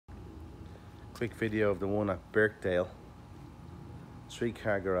quick video of the one at Birkdale.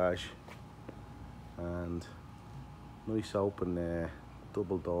 3-car garage and nice open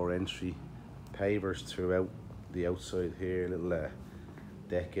double door entry, pavers throughout the outside here, little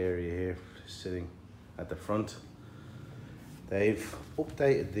deck area here sitting at the front. They've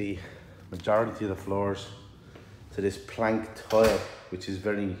updated the majority of the floors to this plank tile, which is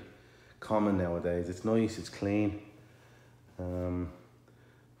very common nowadays. It's nice, it's clean.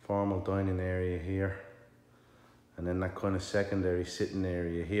 Formal dining area here, and then that kind of secondary sitting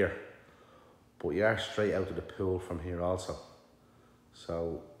area here. But you are straight out of the pool from here also.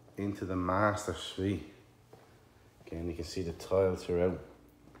 So into the master suite. Again, you can see the tile throughout.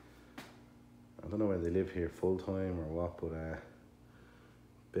 I don't know whether they live here full time or what, but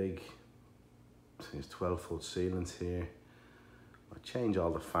big, there's 12-foot ceilings here. I changed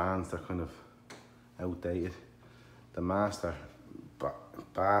all the fans, they're kind of outdated. The master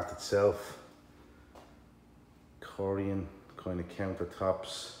bath itself, Korean kind of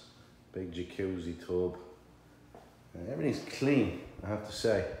countertops, big jacuzzi tub. Everything's clean, I have to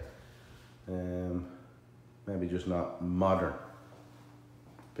say. Maybe just not modern.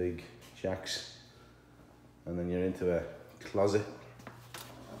 Big jacks. And then you're into a closet,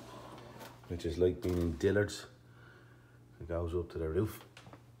 which is like being in Dillard's. It goes up to the roof.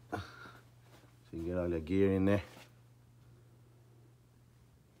 So you get all your gear in there.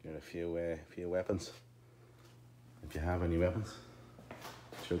 Get a few weapons, if you have any weapons.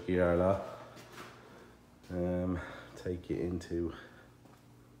 Chuck your lot. Take you into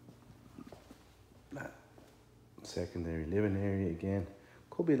that secondary living area again.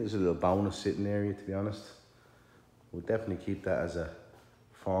 Could be a little bonus sitting area, to be honest. We'll definitely keep that as a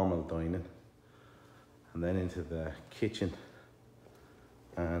formal dining. And then into the kitchen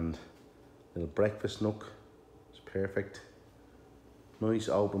and little breakfast nook. It's perfect. Nice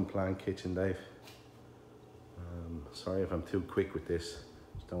open plan kitchen, Dave. Sorry if I'm too quick with this.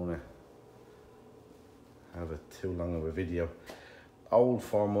 Just don't want to have it too long of a video. Old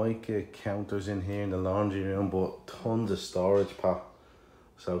Formica counters in here in the laundry room, but tons of storage, pal.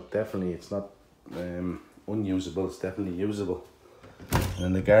 So definitely it's not unusable, it's definitely usable. And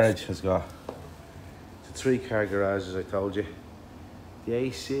then the garage has got the 3-car garage, as I told you. The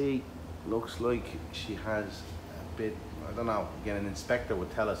AC looks like she has a bit, I don't know, again an inspector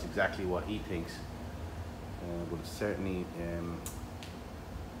would tell us exactly what he thinks. But it's certainly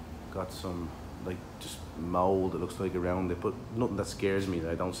got some like just mold, it looks like, around it, but nothing that scares me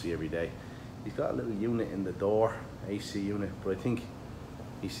that I don't see every day. He's got a little unit in the door, AC unit, but I think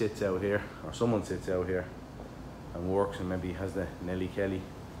he sits out here, or someone sits out here and works, and maybe he has the Nelly Kelly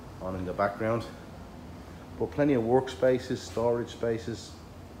on in the background. But plenty of workspaces, storage spaces,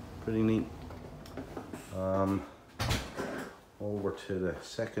 pretty neat. Over to the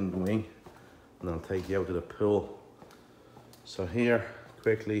second wing, and I'll take you out to the pool. So here,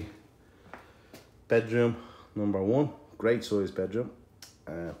 quickly, bedroom number 1, great size bedroom.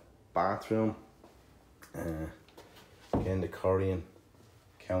 Bathroom, again the Korean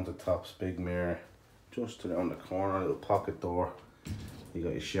countertops, big mirror, just around the corner, little pocket door. You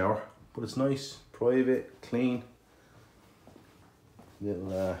got your shower, but it's nice, private, clean.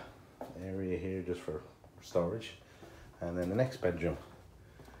 Little area here just for storage. And then the next bedroom,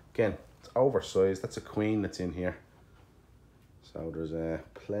 again, it's oversized. That's a queen that's in here. So there's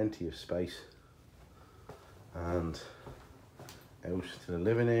plenty of space. And out to the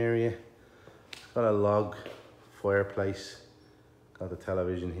living area. Got a log fireplace. Got the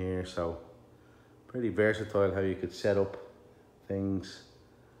television here. So pretty versatile how you could set up things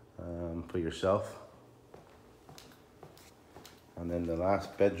for yourself. And then the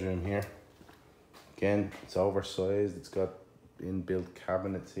last bedroom here. Again, it's oversized. It's got inbuilt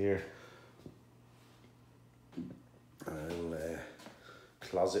cabinets here. A little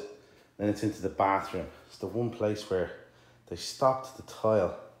closet. Then it's into the bathroom. It's the one place where they stopped the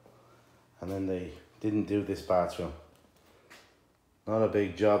tile and then they didn't do this bathroom. Not a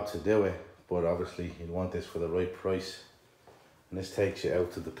big job to do it, but obviously you'd want this for the right price. And this takes you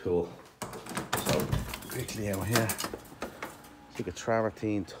out to the pool. So quickly out here, it's like a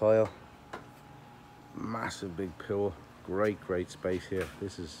travertine tile. Massive big pool, great space here.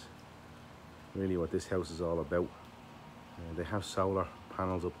 This is really what this house is all about. They have solar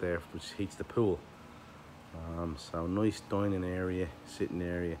panels up there which heats the pool. So nice dining area, sitting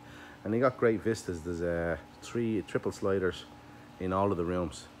area, and they got great vistas. There's 3 triple sliders in all of the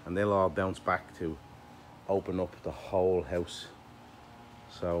rooms, and they'll all bounce back to open up the whole house.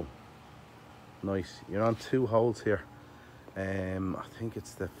 So nice. You're on 2 holes here. I think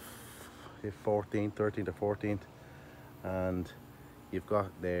it's the 13th or 14th, and you've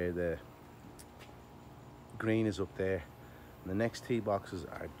got there the green is up there. And the next tee boxes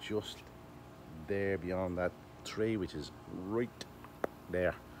are just there beyond that tree, which is right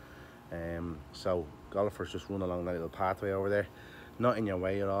there. So golfers just run along that little pathway over there, not in your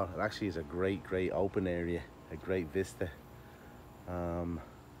way at all. It actually is a great open area, a great vista.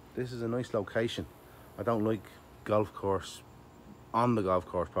 This is a nice location. I don't like golf course on the golf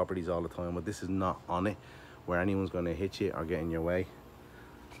course properties all the time, but this is not on it where anyone's going to hit you or get in your way.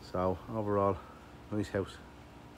 So overall, nice house.